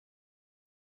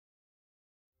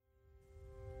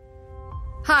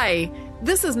Hi,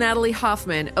 this is Natalie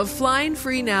Hoffman of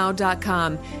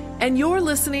FlyingFreeNow.com, and you're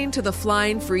listening to the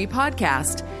Flying Free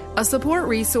Podcast, a support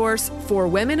resource for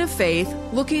women of faith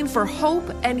looking for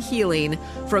hope and healing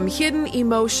from hidden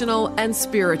emotional and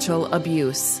spiritual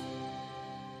abuse.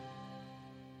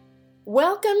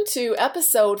 Welcome to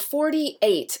episode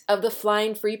 48 of the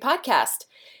Flying Free Podcast.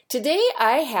 Today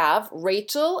I have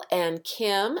Rachel and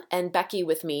Kim and Becky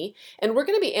with me, and we're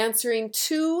going to be answering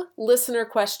two listener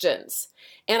questions.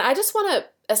 And I just want to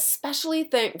especially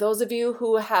thank those of you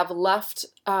who have left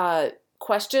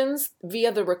questions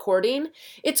via the recording.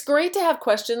 It's great to have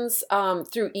questions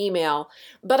through email,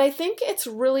 but I think it's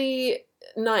really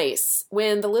nice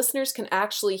when the listeners can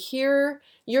actually hear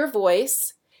your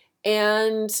voice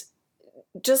and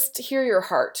just hear your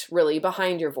heart really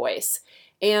behind your voice.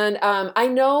 And I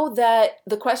know that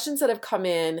the questions that have come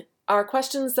in are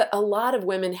questions that a lot of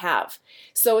women have.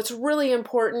 So it's really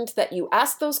important that you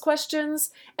ask those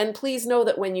questions. And please know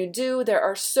that when you do, there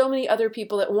are so many other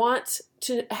people that want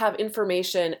to have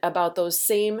information about those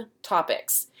same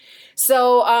topics.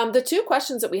 So the two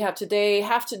questions that we have today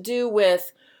have to do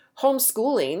with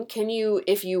homeschooling. Can you,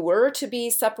 if you were to be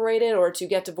separated or to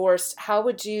get divorced, how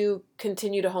would you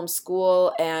continue to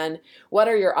homeschool and what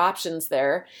are your options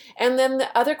there? And then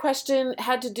the other question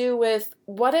had to do with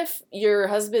what if your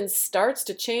husband starts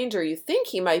to change or you think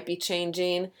he might be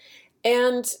changing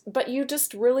but you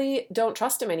just really don't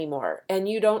trust him anymore and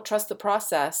you don't trust the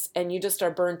process and you just are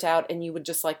burnt out and you would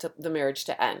just like the marriage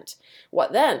to end.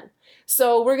 What then?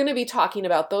 So we're going to be talking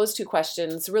about those two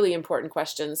questions, really important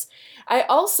questions. I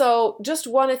also just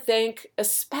want to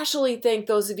especially thank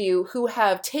those of you who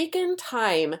have taken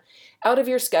time out of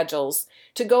your schedules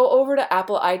to go over to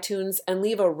Apple iTunes and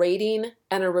leave a rating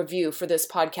and a review for this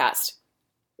podcast.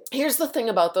 Here's the thing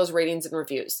about those ratings and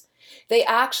reviews. They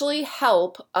actually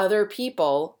help other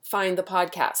people find the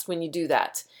podcast when you do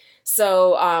that.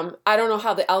 So I don't know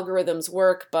how the algorithms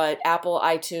work, but Apple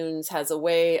iTunes has a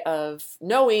way of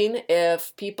knowing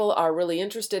if people are really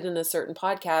interested in a certain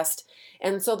podcast.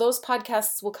 And so those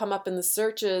podcasts will come up in the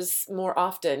searches more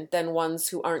often than ones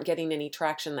who aren't getting any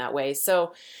traction that way.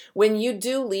 So when you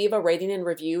do leave a rating and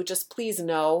review, just please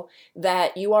know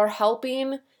that you are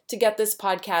helping to get this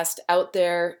podcast out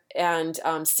there and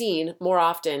seen more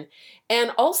often.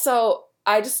 And also,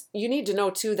 you need to know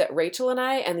too that Rachel and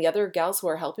I and the other gals who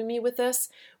are helping me with this,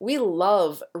 we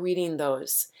love reading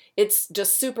those. It's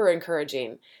just super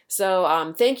encouraging.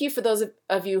 So thank you for those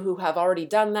of you who have already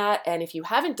done that. And if you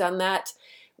haven't done that,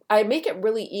 I make it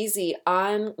really easy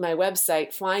on my website,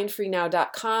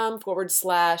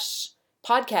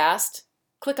 flyingfreenow.com/podcast.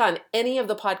 Click on any of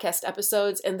the podcast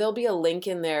episodes and there'll be a link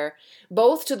in there,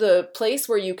 both to the place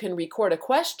where you can record a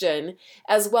question,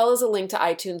 as well as a link to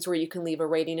iTunes where you can leave a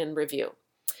rating and review.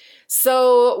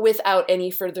 So without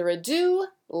any further ado,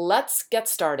 let's get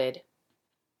started.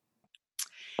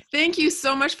 Thank you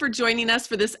so much for joining us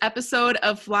for this episode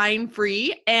of Flying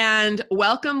Free, and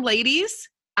welcome, ladies.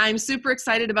 I'm super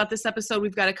excited about this episode.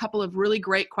 We've got a couple of really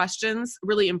great questions,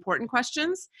 really important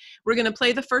questions. We're going to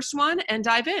play the first one and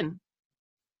dive in.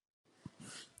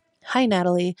 Hi,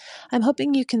 Natalie. I'm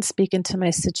hoping you can speak into my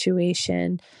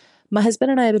situation. My husband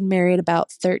and I have been married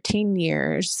about 13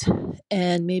 years,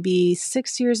 and maybe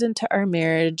 6 years into our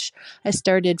marriage, I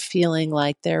started feeling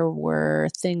like there were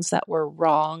things that were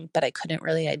wrong, but I couldn't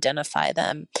really identify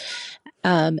them.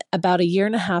 About a year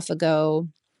and a half ago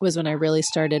was when I really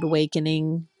started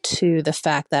awakening to the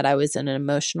fact that I was in an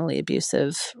emotionally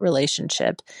abusive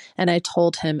relationship. And I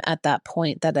told him at that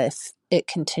point that if it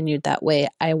continued that way,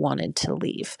 I wanted to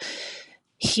leave.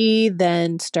 He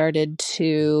then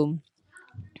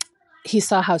he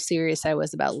saw how serious I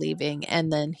was about leaving,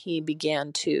 and then he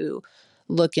began to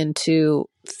look into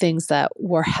things that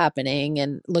were happening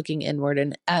and looking inward.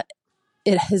 And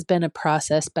it has been a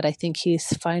process, but I think he's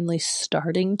finally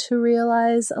starting to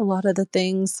realize a lot of the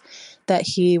things that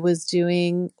he was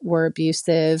doing were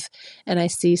abusive. And I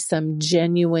see some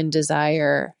genuine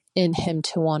desire in him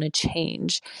to want to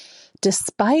change.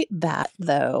 Despite that,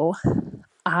 though,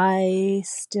 I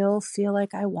still feel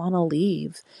like I want to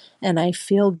leave, and I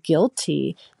feel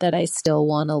guilty that I still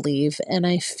want to leave, and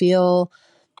I feel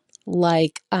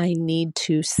like I need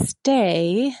to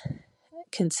stay,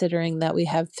 considering that we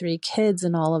have 3 kids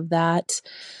and all of that.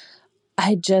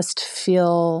 I just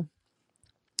feel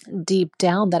deep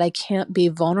down that I can't be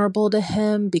vulnerable to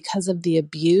him because of the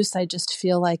abuse. I just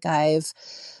feel like I've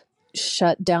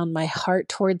shut down my heart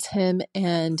towards him,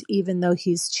 and even though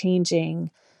he's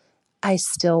changing, I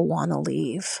still want to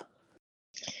leave.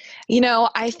 You know,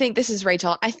 I think this is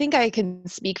Rachel. I think I can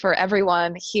speak for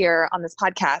everyone here on this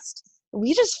podcast.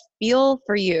 We just feel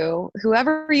for you,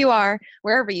 whoever you are,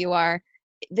 wherever you are.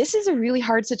 this is a really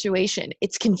hard situation.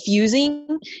 It's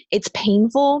confusing. It's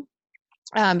painful.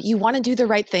 You want to do the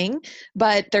right thing,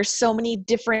 but there's so many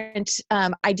different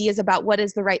ideas about what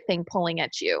is the right thing pulling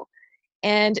at you.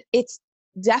 And it's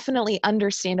definitely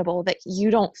understandable that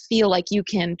you don't feel like you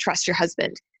can trust your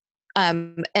husband.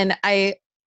 And I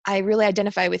really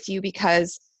identify with you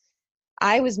because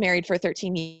I was married for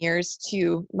 13 years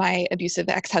to my abusive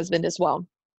ex-husband as well.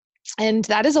 And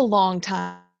that is a long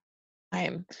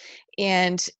time.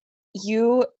 And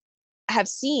you have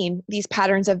seen these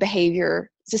patterns of behavior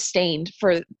sustained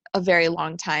for a very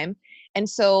long time. And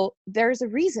so there's a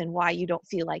reason why you don't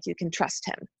feel like you can trust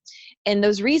him. And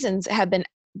those reasons have been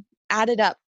added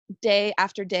up day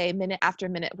after day, minute after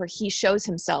minute, where he shows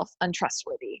himself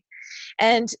untrustworthy.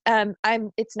 And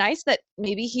it's nice that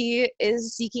maybe he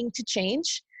is seeking to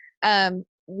change.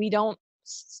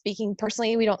 Speaking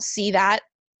personally, we don't see that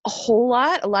a whole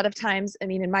lot. A lot of times, I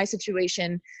mean, in my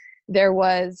situation, there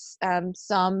was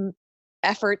some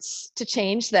efforts to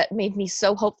change that made me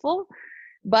so hopeful,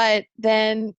 but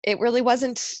then it really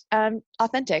wasn't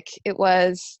authentic. It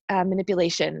was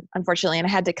manipulation, unfortunately, and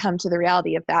I had to come to the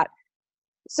reality of that.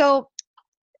 So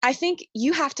I think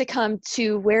you have to come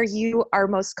to where you are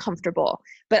most comfortable.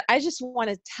 But I just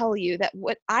want to tell you that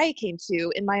what I came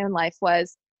to in my own life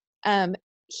was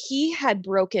he had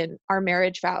broken our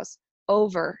marriage vows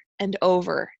over and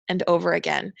over and over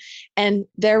again. And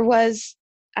there was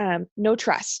no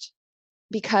trust,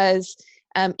 because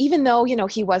even though,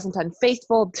 he wasn't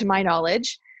unfaithful to my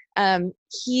knowledge,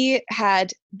 he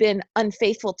had been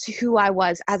unfaithful to who I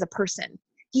was as a person.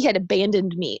 He had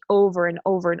abandoned me over and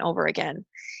over and over again.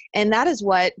 And that is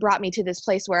what brought me to this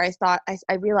place where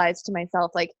I realized to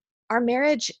myself, like, our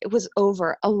marriage was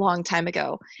over a long time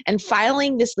ago. And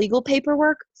filing this legal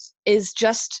paperwork is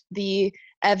just the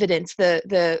evidence,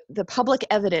 the public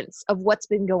evidence of what's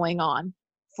been going on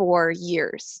for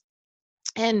years.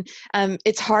 And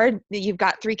it's hard that you've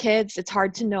got 3 kids. It's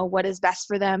hard to know what is best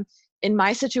for them. In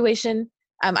my situation,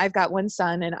 I've got one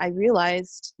son, and I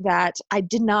realized that I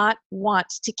did not want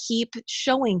to keep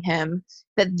showing him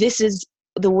that this is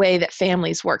the way that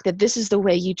families work, that this is the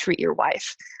way you treat your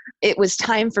wife. It was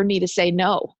time for me to say,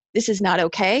 no, this is not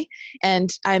okay.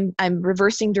 And I'm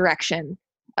reversing direction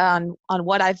on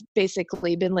what I've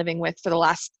basically been living with for the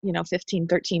last, 15,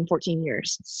 13, 14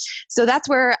 years. So that's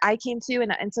where I came to.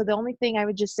 And so the only thing I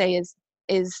would just say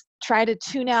is try to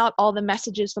tune out all the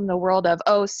messages from the world of,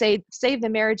 save the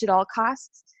marriage at all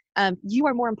costs. You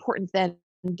are more important than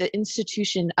the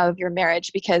institution of your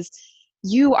marriage, because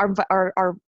you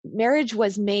are marriage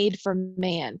was made for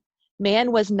man.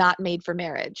 Man was not made for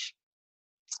marriage.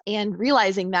 And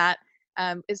realizing that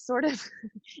is sort of,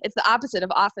 it's the opposite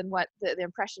of often what the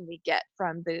impression we get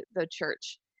from the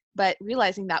church. But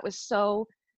realizing that was so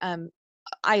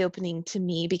eye-opening to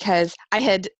me, because I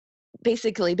had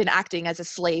basically been acting as a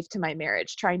slave to my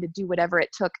marriage, trying to do whatever it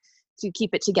took to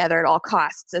keep it together at all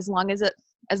costs. As long as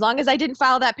I didn't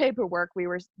file that paperwork, we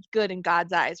were good in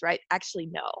God's eyes, right? Actually,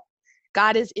 no.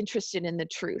 God is interested in the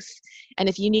truth. And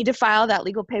if you need to file that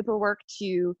legal paperwork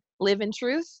to live in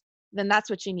truth, then that's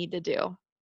what you need to do.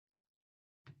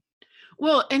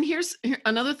 Well, and here's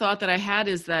another thought that I had,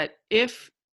 is that if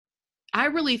I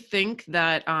really think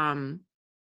that,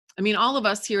 all of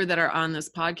us here that are on this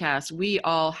podcast, we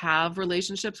all have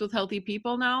relationships with healthy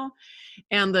people now.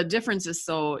 And the difference is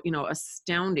so,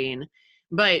 astounding.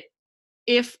 But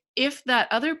if that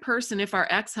other person, if our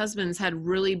ex-husbands had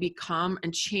really become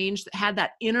and changed, had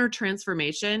that inner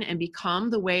transformation and become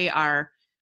the way our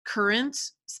current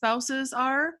spouses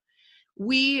are,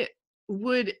 we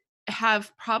would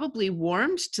have probably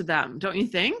warmed to them. Don't you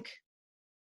think?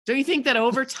 Don't you think that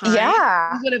over time,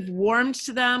 we would have warmed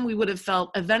to them? We would have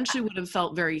eventually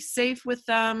felt very safe with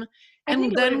them.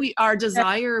 And then our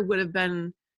desire would have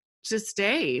been to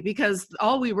stay, because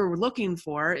all we were looking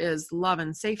for is love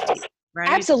and safety, right?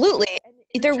 Absolutely.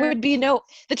 There would be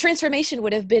the transformation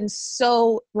would have been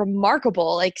so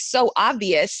remarkable, like so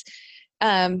obvious.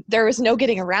 There was no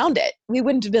getting around it. We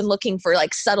wouldn't have been looking for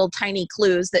like subtle, tiny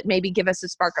clues that maybe give us a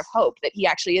spark of hope that he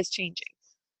actually is changing.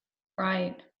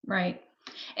 Right.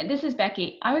 And this is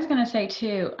Becky. I was going to say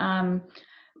too,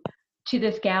 to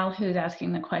this gal who's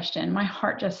asking the question, my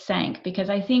heart just sank, because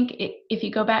I think if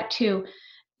you go back to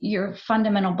your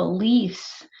fundamental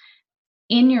beliefs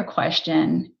in your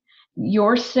question,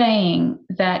 you're saying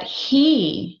that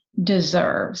he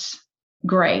deserves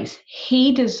grace.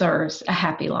 He deserves a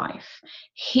happy life.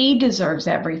 He deserves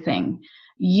everything.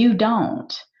 You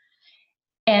don't.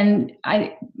 And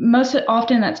most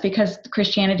often that's because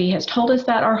Christianity has told us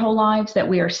that our whole lives, that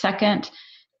we are second,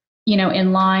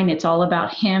 in line. It's all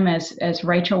about him, as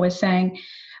Rachel was saying.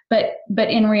 But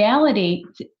in reality,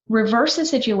 reverse the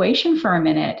situation for a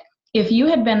minute. If you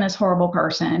had been this horrible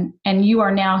person and you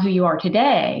are now who you are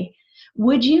today,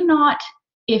 would you not,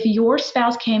 if your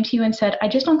spouse came to you and said, I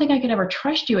just don't think I could ever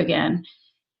trust you again,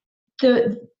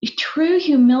 the true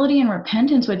humility and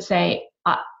repentance would say,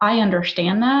 I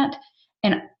understand that,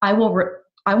 and I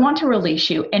want to release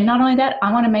you. And not only that,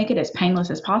 I want to make it as painless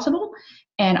as possible.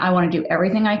 And I want to do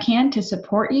everything I can to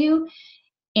support you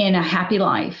in a happy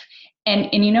life.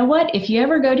 And you know what? If you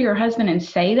ever go to your husband and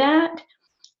say that,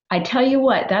 I tell you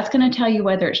what, that's going to tell you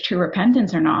whether it's true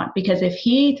repentance or not. Because if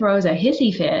he throws a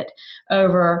hissy fit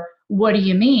over, what do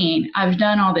you mean? I've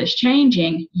done all this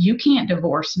changing. You can't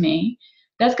divorce me.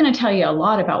 That's going to tell you a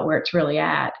lot about where it's really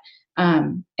at.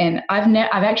 And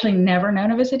I've actually never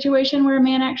known of a situation where a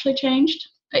man actually changed.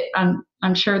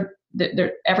 I'm sure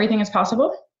that everything is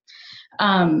possible.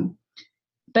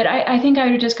 But I think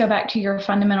I would just go back to your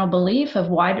fundamental belief of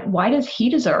why does he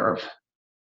deserve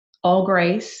all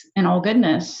grace and all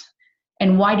goodness?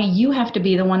 And why do you have to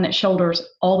be the one that shoulders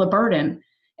all the burden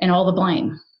and all the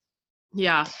blame?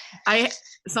 Yeah.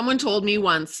 Someone told me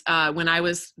once, when I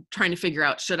was trying to figure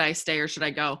out, should I stay or should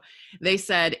I go? They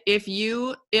said, if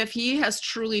he has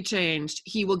truly changed,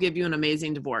 he will give you an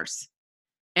amazing divorce.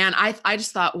 And I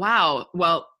just thought, wow,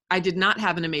 well, I did not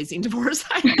have an amazing divorce.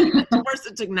 I had a divorce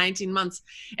that took 19 months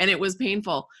and it was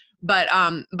painful. But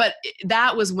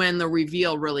that was when the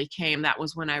reveal really came. That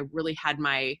was when I really had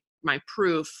my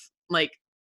proof, like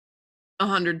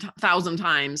 100,000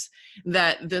 times,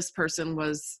 that this person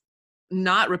was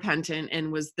not repentant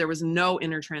and there was no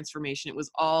inner transformation. It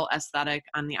was all aesthetic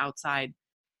on the outside.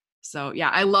 So yeah,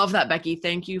 I love that, Becky.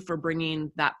 Thank you for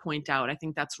bringing that point out. I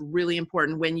think that's really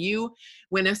important.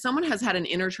 If someone has had an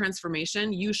inner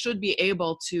transformation, you should be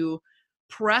able to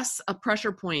press a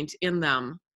pressure point in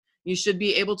them. You should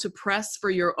be able to press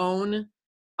for your own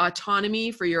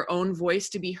autonomy, for your own voice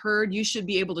to be heard. You should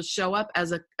be able to show up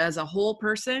as a whole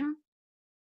person,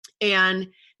 and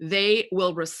they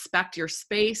will respect your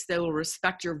space. They will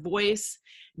respect your voice.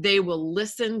 They will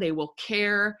listen. They will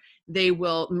care. They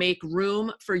will make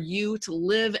room for you to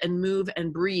live and move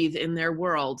and breathe in their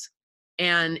world.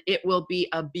 And it will be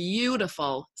a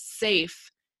beautiful,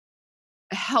 safe,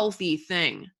 healthy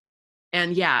thing.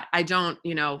 And yeah, I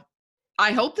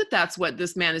hope that that's what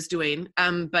this man is doing.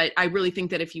 But I really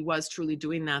think that if he was truly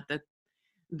doing that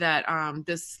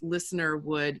this listener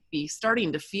would be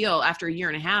starting to feel, after a year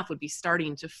and a half, would be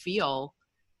starting to feel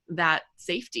that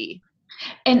safety.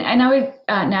 And I would,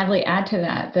 Natalie, add to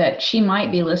that she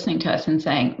might be listening to us and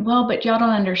saying, well, but y'all don't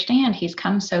understand. He's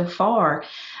come so far.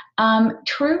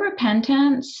 True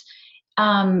repentance,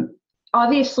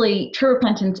 obviously true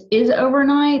repentance is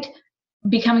overnight.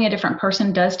 Becoming a different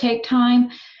person does take time.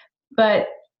 But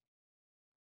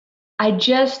I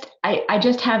just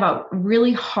have a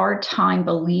really hard time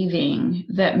believing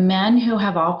that men who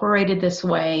have operated this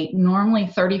way, normally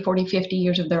 30, 40, 50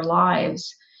 years of their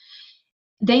lives,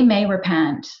 they may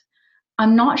repent.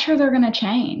 I'm not sure they're going to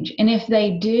change. And if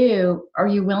they do, are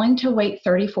you willing to wait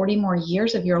 30, 40 more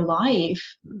years of your life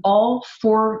all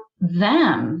for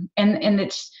them? And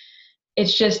it's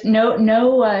just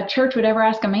no church would ever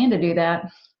ask a man to do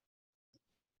that.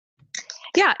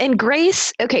 Yeah, and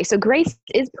grace, okay, so grace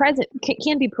is present,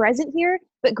 can be present here,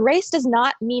 but grace does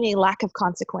not mean a lack of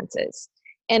consequences.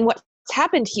 And what's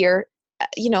happened here,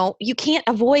 you can't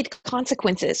avoid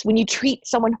consequences when you treat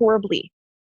someone horribly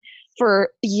for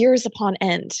years upon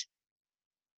end.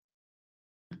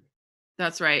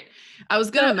 That's right. I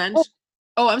was going to mention,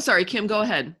 I'm sorry, Kim, go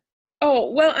ahead.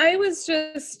 Oh, well, I was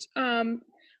just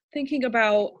thinking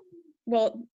about,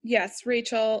 yes,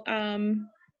 Rachel,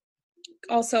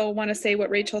 also want to say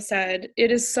what Rachel said.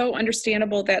 It is so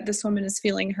understandable that this woman is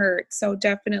feeling hurt. So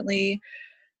definitely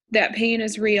that pain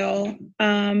is real.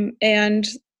 And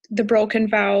the broken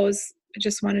vows, I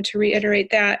just wanted to reiterate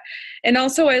that. And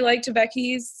also I liked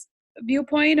Becky's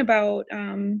viewpoint about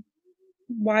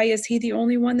why is he the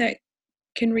only one that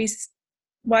can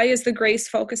why is the grace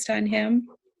focused on him?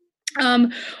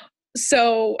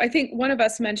 So I think one of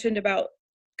us mentioned about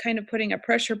kind of putting a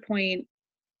pressure point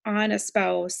on a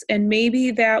spouse, and maybe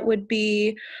that would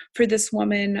be for this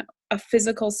woman a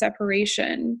physical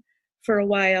separation for a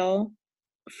while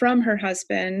from her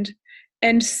husband,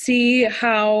 and see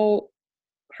how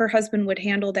her husband would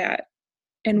handle that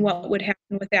and what would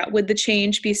happen with that. Would the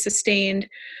change be sustained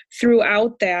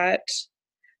throughout that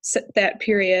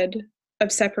period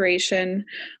of separation?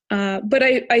 But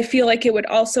I feel like it would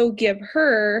also give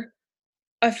her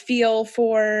a feel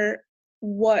for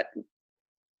what,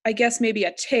 I guess maybe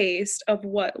a taste of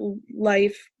what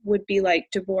life would be like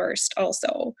divorced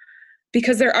also,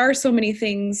 because there are so many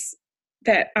things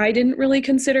that I didn't really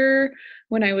consider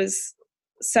when I was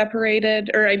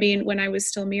separated, or I mean, when I was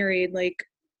still married, like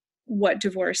what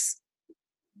divorce,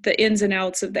 the ins and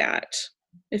outs of that,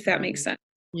 if that makes sense.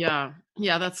 Yeah.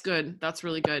 Yeah, that's good. That's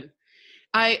really good.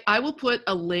 I will put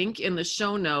a link in the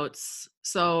show notes.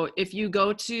 So if you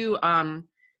go to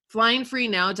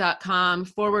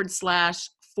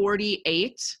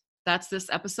flyingfreenow.com/48, that's this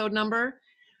episode number,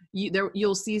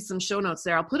 you'll see some show notes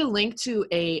there. I'll put a link to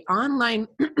an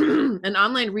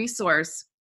online resource.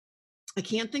 I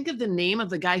can't think of the name of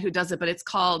the guy who does it, but it's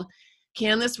called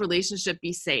Can This Relationship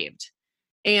Be Saved?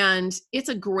 And it's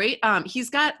a great,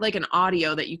 he's got like an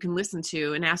audio that you can listen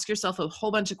to and ask yourself a whole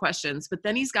bunch of questions, but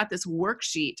then he's got this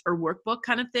worksheet or workbook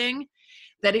kind of thing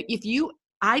that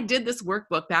I did this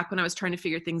workbook back when I was trying to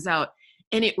figure things out,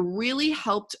 and it really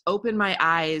helped open my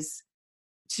eyes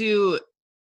to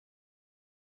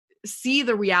see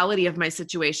the reality of my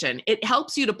situation. It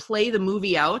helps you to play the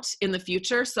movie out in the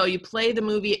future. So you play the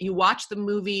movie, you watch the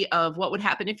movie of what would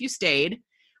happen if you stayed,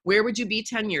 where would you be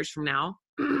 10 years from now?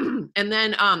 And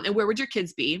then, and where would your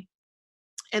kids be?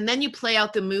 And then you play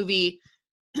out the movie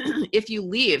if you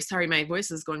leave. Sorry, my voice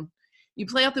is going. You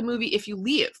play out the movie if you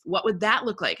leave. What would that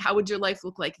look like? How would your life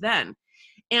look like then?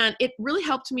 And it really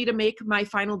helped me to make my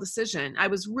final decision. I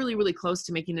was really, really close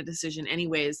to making a decision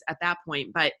anyways at that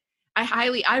point, but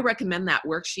I recommend that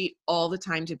worksheet all the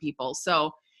time to people.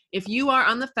 So if you are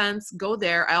on the fence, go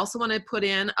there. I also want to put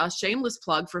in a shameless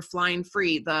plug for Flying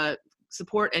Free, the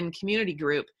support and community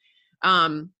group.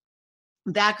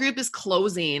 That group is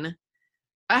closing.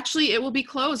 Actually, it will be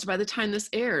closed by the time this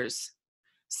airs.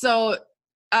 So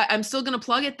I'm still going to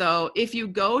plug it though. If you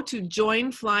go to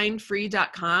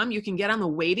joinflyingfree.com, you can get on the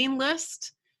waiting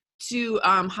list to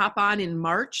hop on in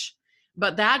March.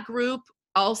 But that group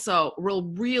also will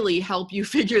really help you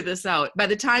figure this out. By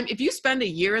the time, if you spend a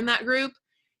year in that group,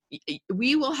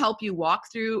 we will help you walk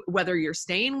through whether you're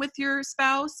staying with your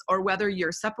spouse or whether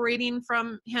you're separating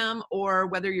from him or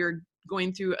whether you're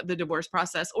going through the divorce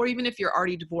process, or even if you're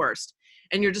already divorced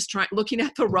and you're just looking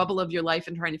at the rubble of your life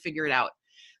and trying to figure it out.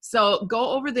 So go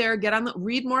over there,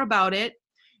 read more about it,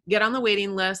 get on the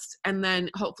waiting list, and then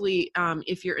hopefully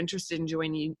if you're interested in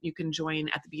joining, you can join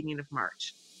at the beginning of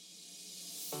March.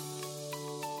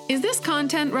 Is this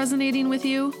content resonating with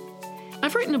you?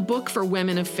 I've written a book for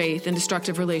women of faith in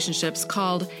destructive relationships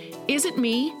called Is It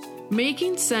Me?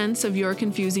 Making Sense of Your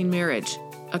Confusing Marriage,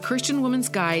 a Christian woman's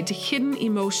guide to hidden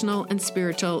emotional and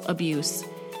spiritual abuse.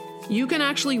 You can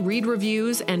actually read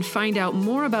reviews and find out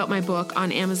more about my book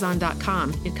on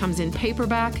Amazon.com. It comes in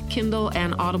paperback, Kindle,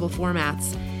 and Audible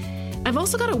formats. I've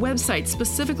also got a website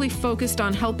specifically focused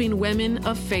on helping women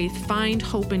of faith find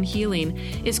hope and healing.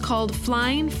 It's called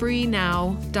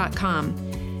flyingfreenow.com.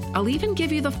 I'll even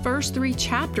give you the first 3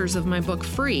 chapters of my book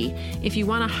free if you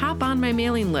want to hop on my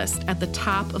mailing list at the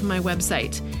top of my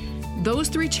website. Those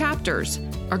 3 chapters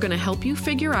are going to help you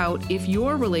figure out if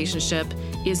your relationship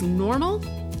is normal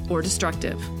or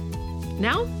destructive.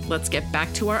 Now, let's get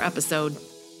back to our episode.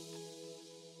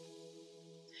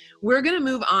 We're going to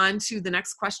move on to the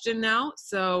next question now.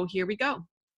 So here we go.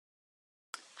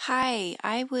 Hi,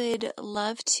 I would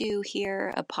love to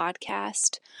hear a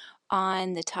podcast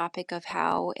on the topic of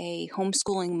how a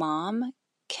homeschooling mom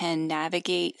can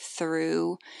navigate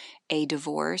through a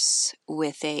divorce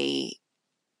with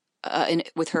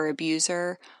with her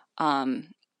abuser,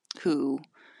 who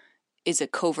is a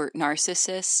covert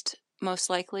narcissist, most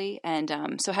likely,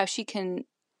 and so how she can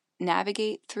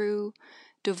navigate through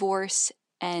divorce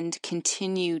and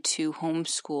continue to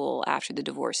homeschool after the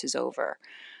divorce is over.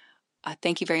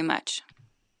 Thank you very much.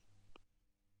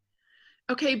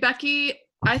 Okay, Becky,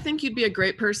 I think you'd be a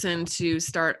great person to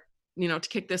start, to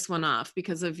kick this one off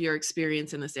because of your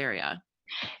experience in this area.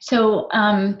 So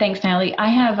thanks, Natalie. I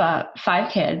have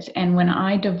 5 kids, and when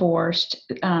I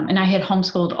divorced, and I had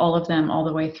homeschooled all of them all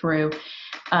the way through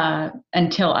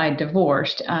until I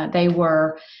divorced, they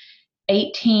were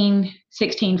 18,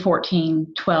 16,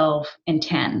 14, 12, and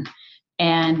 10.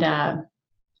 And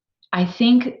I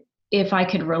think if I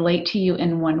could relate to you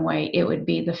in one way, it would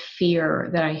be the fear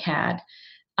that I had.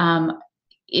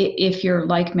 If you're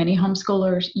like many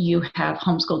homeschoolers, you have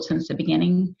homeschooled since the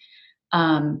beginning.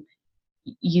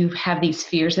 You have these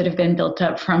fears that have been built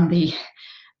up from the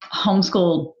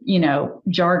homeschool,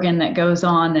 jargon that goes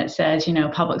on that says,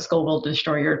 public school will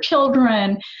destroy your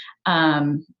children.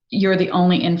 You're the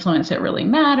only influence that really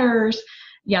matters,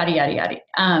 yada, yada, yada.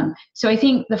 So I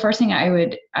think the first thing I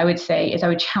would say is I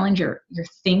would challenge your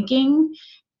thinking,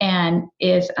 and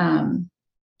is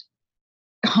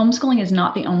homeschooling is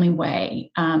not the only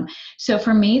way. So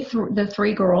for me, the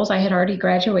three girls, I had already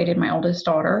graduated my oldest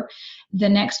daughter. The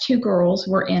next two girls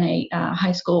were in a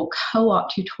high school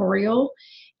co-op tutorial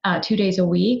 2 days a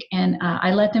week, and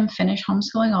I let them finish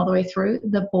homeschooling all the way through.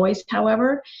 The boys,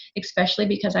 however, especially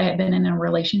because I had been in a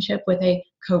relationship with a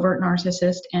covert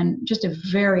narcissist and just a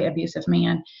very abusive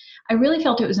man, I really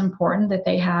felt it was important that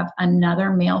they have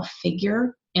another male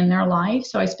figure in their life.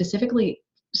 So I specifically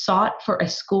sought for a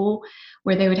school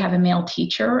where they would have a male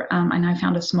teacher, and I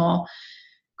found a small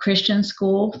Christian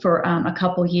school for a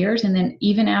couple years. And then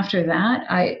even after that,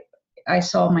 I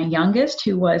saw my youngest,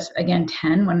 who was again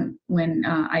 10 when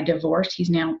I divorced. He's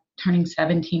now turning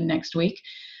 17 next week.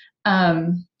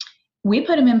 We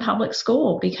put him in public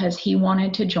school because he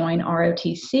wanted to join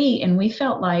ROTC, and we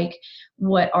felt like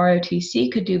what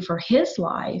ROTC could do for his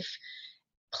life,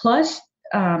 plus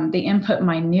the input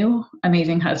my new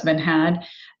amazing husband had,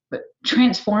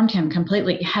 transformed him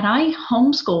completely. Had I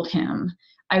homeschooled him,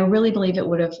 I really believe it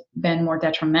would have been more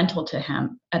detrimental to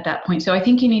him at that point. So I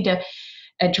think you need to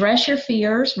address your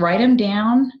fears, write them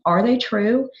down. Are they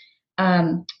true?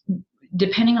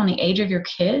 Depending on the age of your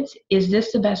kids, is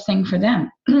this the best thing for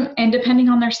them? And depending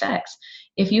on their sex.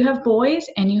 If you have boys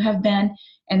and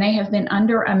they have been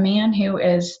under a man who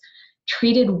has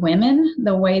treated women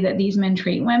the way that these men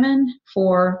treat women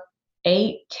for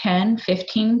 8, 10,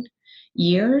 15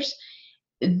 years,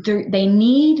 they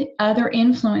need other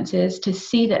influences to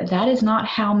see that that is not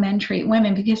how men treat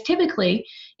women. Because typically,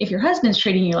 if your husband's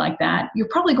treating you like that, you're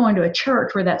probably going to a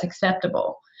church where that's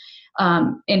acceptable,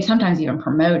 and sometimes even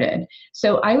promoted.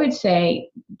 So I would say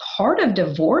part of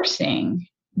divorcing,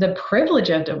 the privilege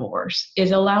of divorce,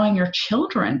 is allowing your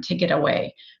children to get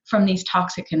away from these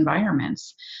toxic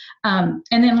environments. And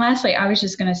then lastly, I was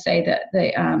just going to say that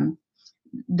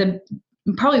the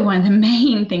probably one of the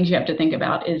main things you have to think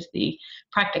about is the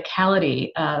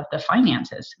practicality of the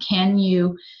finances. Can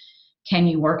you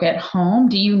work at home?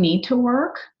 Do you need to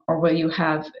work, or will you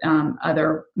have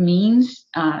other means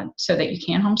so that you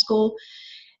can homeschool?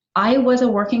 I was a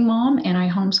working mom, and I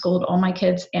homeschooled all my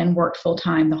kids and worked full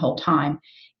time the whole time.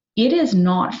 It is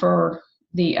not for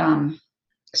the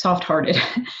soft-hearted.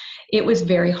 It was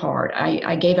very hard.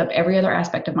 I gave up every other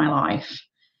aspect of my life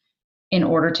in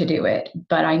order to do it.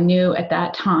 But I knew at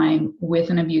that time, with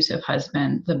an abusive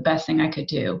husband, the best thing I could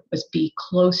do was be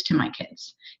close to my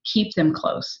kids, keep them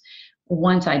close.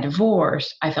 Once I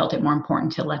divorced, I felt it more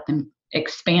important to let them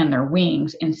expand their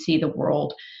wings and see the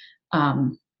world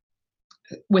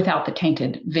without the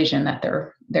tainted vision that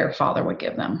their father would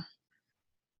give them.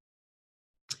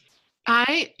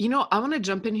 I want to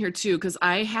jump in here too, because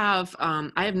I have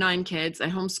 9 kids. I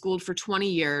homeschooled for 20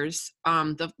 years.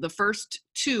 The first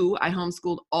 2 I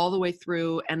homeschooled all the way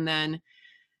through, and then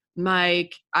I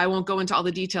won't go into all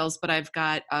the details, but I've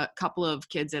got a couple of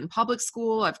kids in public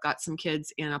school. I've got some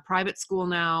kids in a private school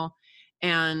now,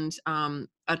 and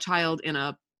a child in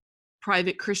a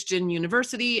private Christian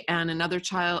university, and another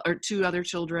child or 2 other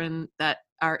children that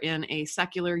are in a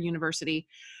secular university.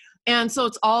 And so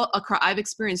it's all across, I've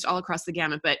experienced all across the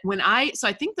gamut. But I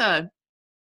think that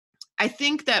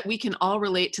we can all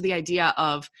relate to the idea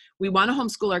of, we want to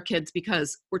homeschool our kids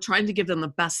because we're trying to give them the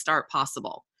best start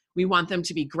possible. We want them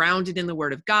to be grounded in the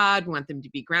Word of God. We want them to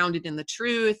be grounded in the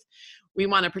truth. We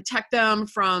want to protect them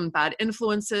from bad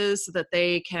influences so that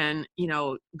they can,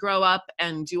 grow up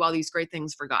and do all these great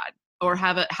things for God, or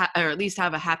or at least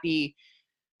have a happy,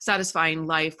 satisfying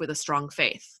life with a strong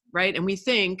faith, right? And we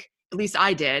think, at least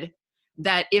I did,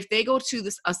 that if they go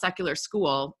to a secular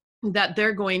school, that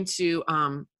they're going to,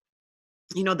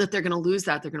 that they're going to lose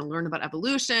that. They're going to learn about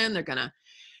evolution. They're going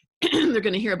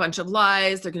to hear a bunch of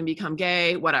lies. They're going to become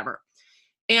gay, whatever.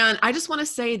 And I just want to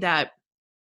say that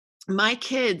my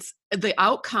kids, the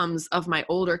outcomes of my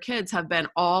older kids have been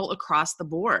all across the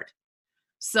board.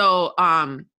 So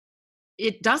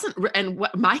it doesn't, and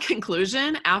what my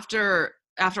conclusion after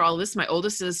all this, my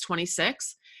oldest is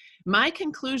 26. My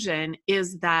conclusion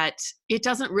is that it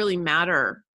doesn't really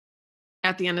matter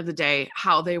at the end of the day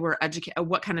how they were educated,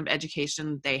 what kind of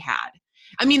education they had.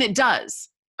 I mean, it does.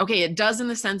 Okay, it does in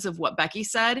the sense of what Becky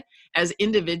said. As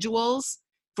individuals,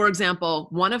 for example,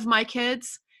 one of my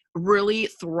kids really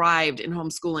thrived in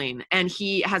homeschooling, and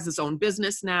he has his own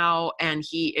business now, and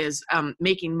he is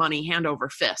making money hand over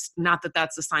fist. Not that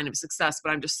that's a sign of success,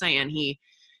 but I'm just saying he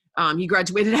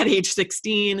graduated at age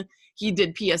 16. He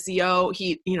did PSEO.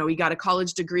 He got a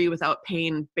college degree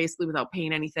basically without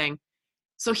paying anything.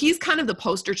 So he's kind of the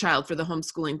poster child for the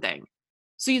homeschooling thing.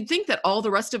 So you'd think that all the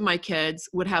rest of my kids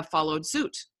would have followed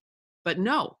suit, but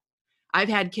no. I've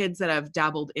had kids that have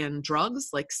dabbled in drugs,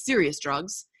 like serious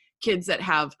drugs, kids that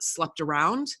have slept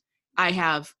around, I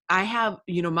have,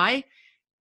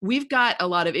 we've got a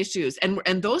lot of issues,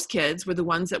 and those kids were the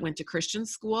ones that went to Christian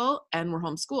school and were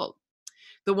homeschooled.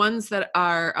 The ones that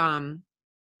are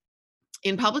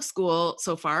in public school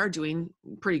so far are doing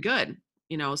pretty good,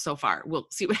 so far. We'll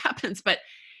see what happens. But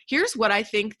here's what I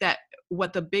think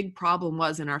what the big problem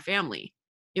was in our family.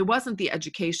 It wasn't the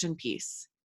education piece.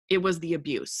 It was the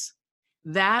abuse.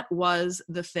 That was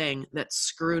the thing that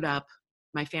screwed up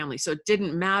my family. So it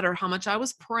didn't matter how much I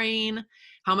was praying,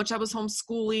 how much I was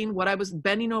homeschooling, what I was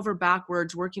bending over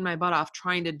backwards, working my butt off,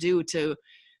 trying to do to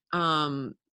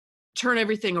turn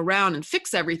everything around and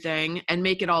fix everything and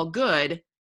make it all good.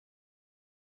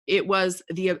 It was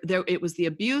the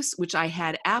abuse, which I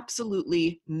had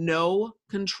absolutely no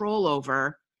control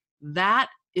over. That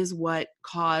is what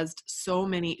caused so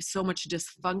much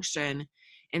dysfunction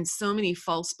and so many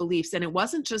false beliefs. And it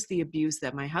wasn't just the abuse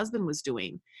that my husband was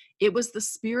doing. It was the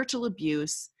spiritual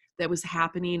abuse that was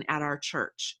happening at our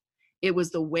church. It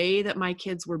was the way that my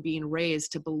kids were being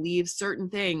raised to believe certain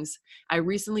things. I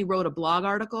recently wrote a blog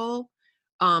article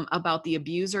about the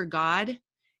abuser God.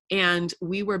 And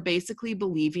we were basically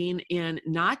believing in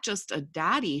not just a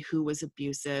daddy who was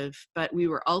abusive, but we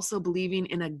were also believing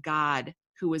in a God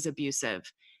who was abusive.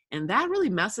 And that really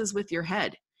messes with your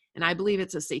head. And I believe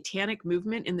it's a satanic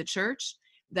movement in the church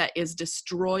that is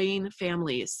destroying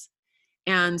families.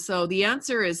 And so the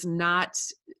answer is not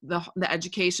the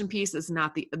education piece is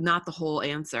not the whole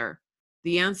answer.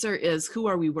 The answer is, who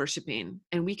are we worshiping?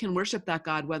 And we can worship that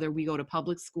God whether we go to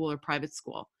public school or private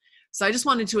school. So I just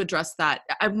wanted to address that.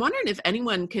 I'm wondering if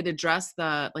anyone could address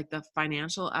the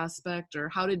financial aspect, or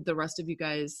how did the rest of you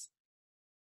guys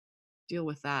deal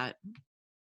with that?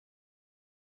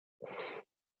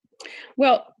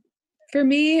 Well, for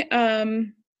me,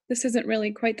 this isn't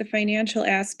really quite the financial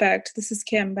aspect. This is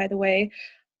Kim, by the way.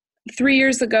 3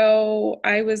 years ago,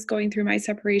 I was going through my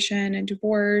separation and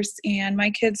divorce, and my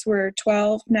kids were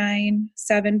 12, 9,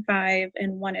 7, 5,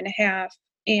 and 1.5.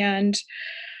 And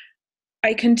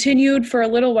I continued for a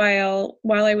little while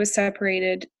I was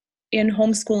separated in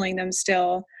homeschooling them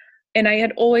still. And I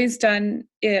had always done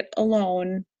it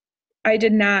alone. I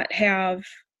did not have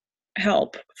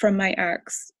help from my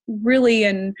ex, really,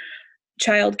 in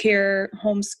childcare,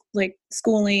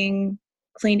 schooling,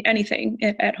 clean, anything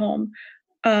at home.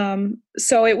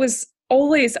 So it was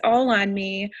always all on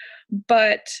me,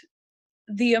 but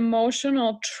the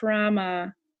emotional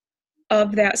trauma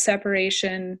of that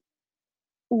separation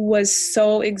was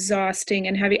so exhausting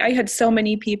and heavy. I had so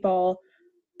many people,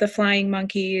 the flying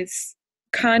monkeys,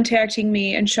 contacting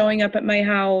me and showing up at my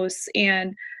house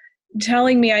and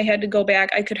telling me I had to go back.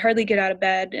 I could hardly get out of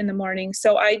bed in the morning.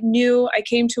 So I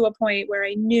came to a point where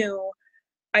I knew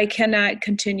I cannot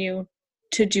continue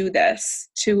to do this,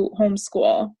 to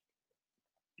homeschool.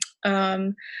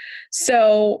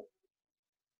 So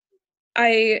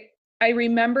I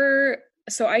remember,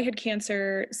 so I had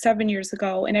cancer 7 years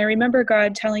ago, and I remember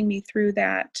God telling me through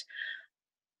that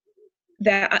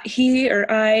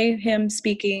him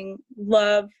speaking,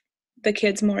 love the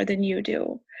kids more than you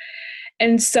do.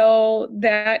 And so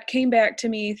that came back to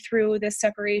me through this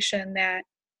separation, that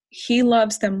he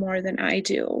loves them more than I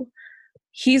do.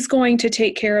 He's going to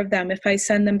take care of them if I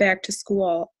send them back to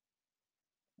school.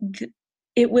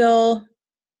 It will,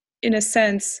 in a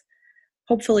sense,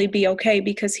 hopefully be okay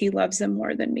because he loves them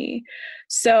more than me.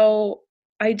 So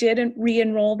I did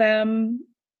re-enroll them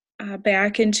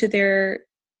back into their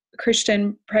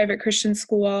private Christian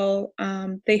school.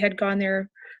 They had gone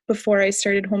there before I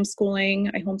started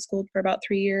homeschooling. I homeschooled for about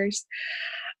 3 years.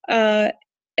 And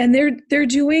they're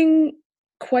doing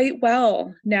quite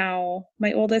well now.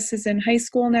 My oldest is in high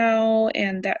school now,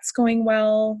 and that's going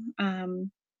well.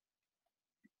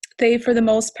 They, for the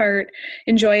most part,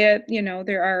 enjoy it.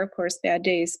 There are, of course, bad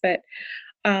days, but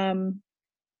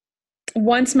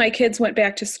once my kids went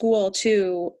back to school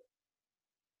too,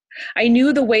 I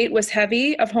knew the weight was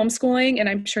heavy of homeschooling, and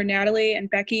I'm sure Natalie and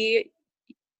Becky,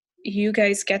 you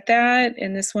guys get that,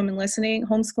 and this woman listening,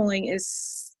 homeschooling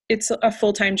it's a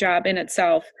full-time job in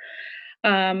itself.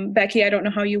 Becky, I don't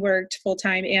know how you worked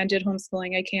full-time and did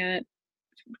homeschooling. I can't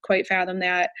quite fathom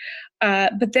that.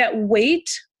 But that weight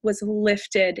was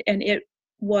lifted, and it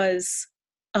was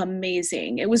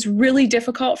amazing. It was really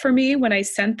difficult for me when I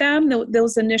sent them.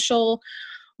 Those initial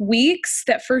weeks,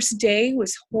 that first day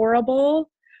was horrible.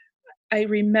 I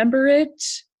remember it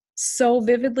so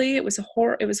vividly. It was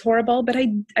horrible, but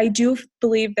I do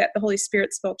believe that the Holy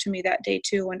Spirit spoke to me that day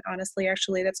too. And honestly,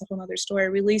 actually, that's a whole other story.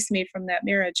 Released me from that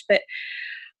marriage. But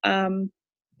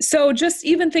so just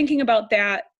even thinking about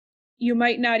that, you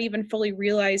might not even fully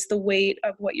realize the weight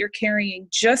of what you're carrying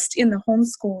just in the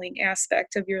homeschooling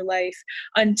aspect of your life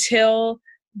until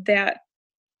that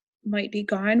might be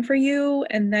gone for you,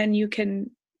 and then you can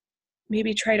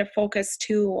maybe try to focus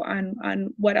too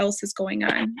on what else is going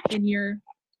on in your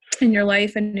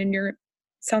life and in your,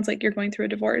 sounds like you're going through a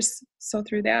divorce, so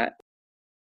through that.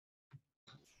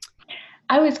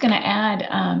 I was going to add,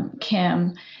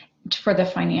 Kim, for the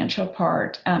financial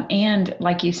part, and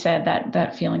like you said,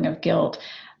 that feeling of guilt.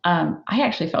 I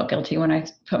actually felt guilty when I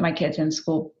put my kids in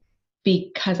school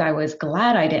because I was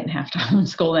glad I didn't have to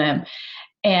homeschool them.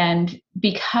 And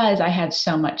because I had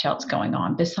so much else going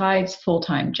on besides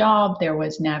full-time job, there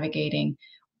was navigating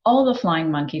all the flying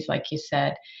monkeys, like you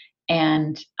said.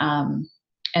 And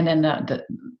then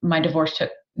my divorce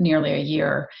took nearly a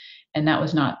year, and that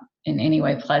was not in any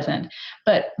way pleasant.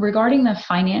 But regarding the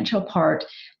financial part,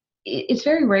 it's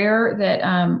very rare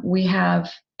that we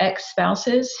have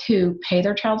ex-spouses who pay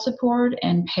their child support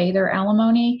and pay their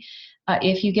alimony,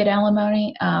 if you get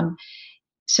alimony.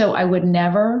 So I would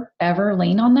never, ever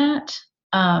lean on that.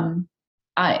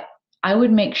 I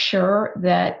would make sure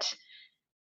that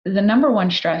the number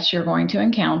one stress you're going to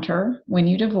encounter when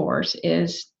you divorce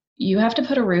is you have to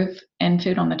put a roof and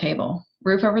food on the table,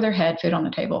 roof over their head, food on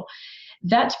the table.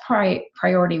 That's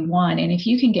priority one. And if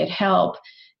you can get help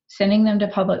sending them to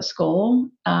public school,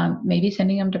 maybe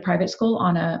sending them to private school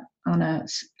on a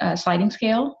sliding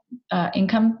scale,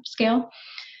 income scale,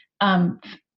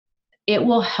 it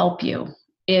will help you.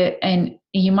 And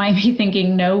you might be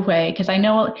thinking, no way, because I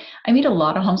know I meet a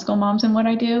lot of homeschool moms in what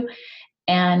I do,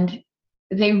 and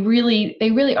they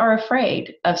really are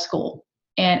afraid of school.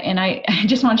 And I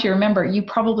just want you to remember, you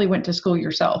probably went to school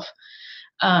yourself.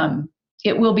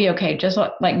 It will be okay. Just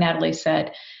like Natalie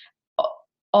said,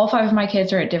 all 5 of my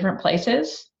kids are at different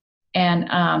places,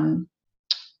 and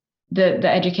the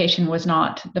education was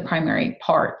not the primary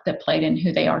part that played in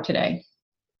who they are today.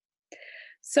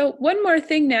 So one more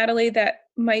thing, Natalie, that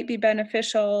might be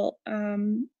beneficial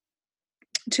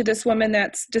to this woman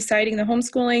that's deciding the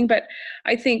homeschooling, but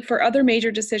I think for other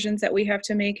major decisions that we have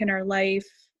to make in our life,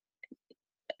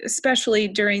 especially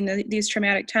during these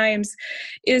traumatic times,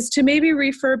 is to maybe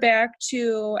refer back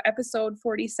to episode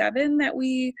 47 that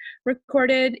we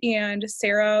recorded, and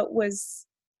Sarah was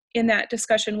in that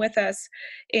discussion with us,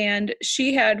 and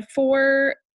she had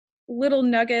 4 little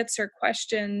nuggets or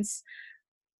questions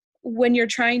when you're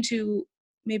trying to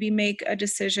maybe make a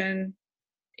decision.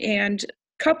 And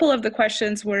a couple of the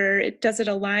questions were, does it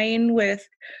align with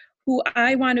who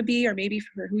I want to be, or maybe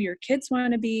for who your kids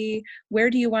want to be?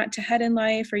 Where do you want to head in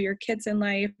life, or your kids in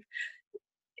life?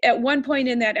 At one point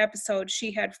in that episode,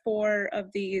 she had 4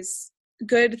 of these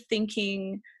good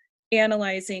thinking,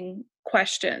 analyzing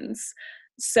questions.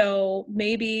 So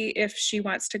maybe if she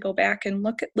wants to go back and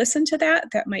listen to that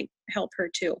might help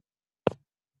her too.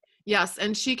 Yes,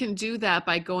 and she can do that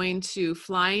by going to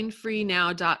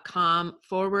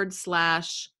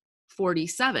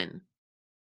flyingfreenow.com/47.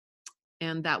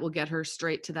 And that will get her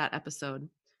straight to that episode.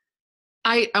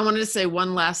 I wanted to say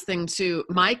one last thing too.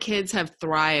 My kids have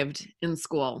thrived in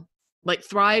school, like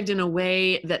thrived in a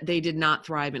way that they did not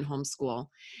thrive in homeschool.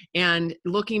 And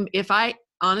if I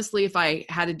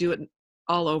had to do it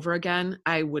all over again,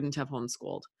 I wouldn't have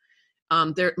homeschooled.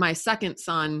 My second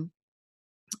son,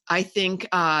 I think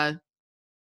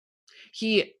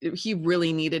he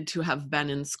really needed to have been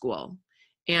in school.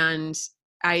 And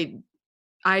I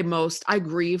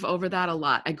grieve over that a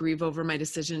lot. I grieve over my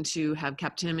decision to have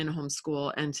kept him in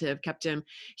homeschool and to have kept him.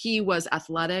 He was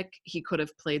athletic. He could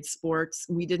have played sports.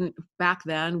 Back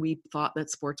then we thought that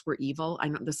sports were evil. I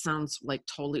know this sounds like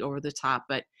totally over the top,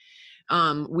 but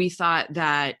we thought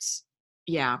that,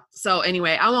 yeah. So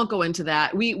anyway, I won't go into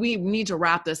that. We need to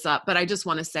wrap this up, but I just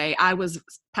want to say I was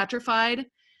petrified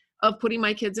of putting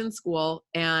my kids in school,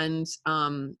 and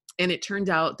it turned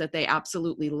out that they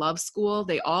absolutely love school.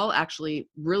 They all actually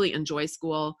really enjoy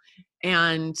school,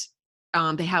 and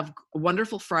they have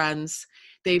wonderful friends.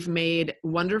 They've made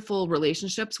wonderful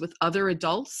relationships with other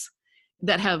adults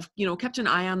that have, kept an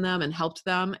eye on them and helped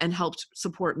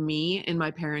support me in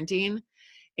my parenting.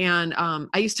 And I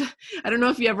don't know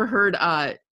if you ever heard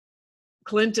Hillary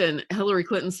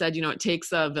Clinton said, it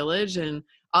takes a village, and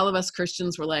all of us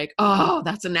Christians were like, oh,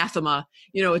 that's anathema.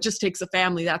 It just takes a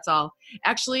family. That's all.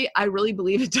 Actually, I really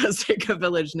believe it does take a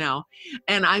village now.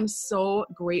 And I'm so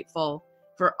grateful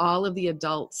for all of the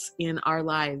adults in our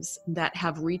lives that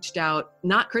have reached out,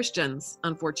 not Christians,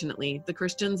 unfortunately. The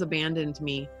Christians abandoned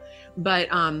me, but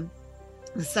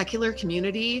the secular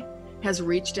community has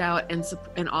reached out and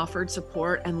offered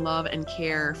support and love and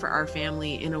care for our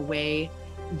family in a way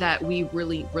that we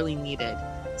really, really needed.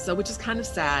 So, which is kind of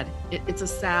sad. It's a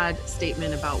sad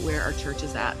statement about where our church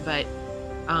is at, but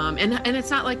and it's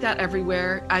not like that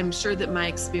everywhere. I'm sure that my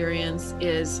experience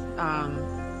is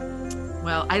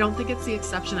Well, I don't think it's the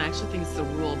exception. I actually think it's the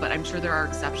rule, but I'm sure there are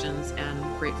exceptions,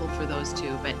 and grateful for those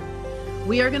too. But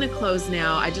we are going to close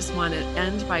now. I just want to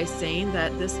end by saying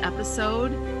that this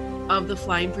episode of the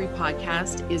Flying Free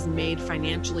podcast is made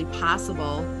financially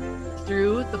possible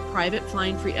through the private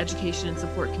Flying Free education and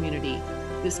support community.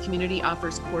 This community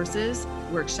offers courses,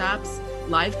 workshops,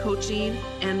 live coaching,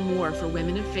 and more for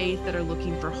women of faith that are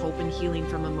looking for hope and healing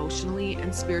from emotionally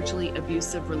and spiritually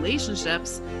abusive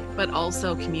relationships, but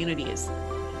also communities.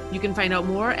 You can find out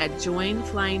more at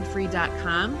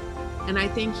joinflyingfree.com. And I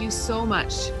thank you so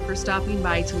much for stopping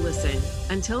by to listen.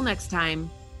 Until next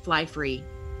time, fly free.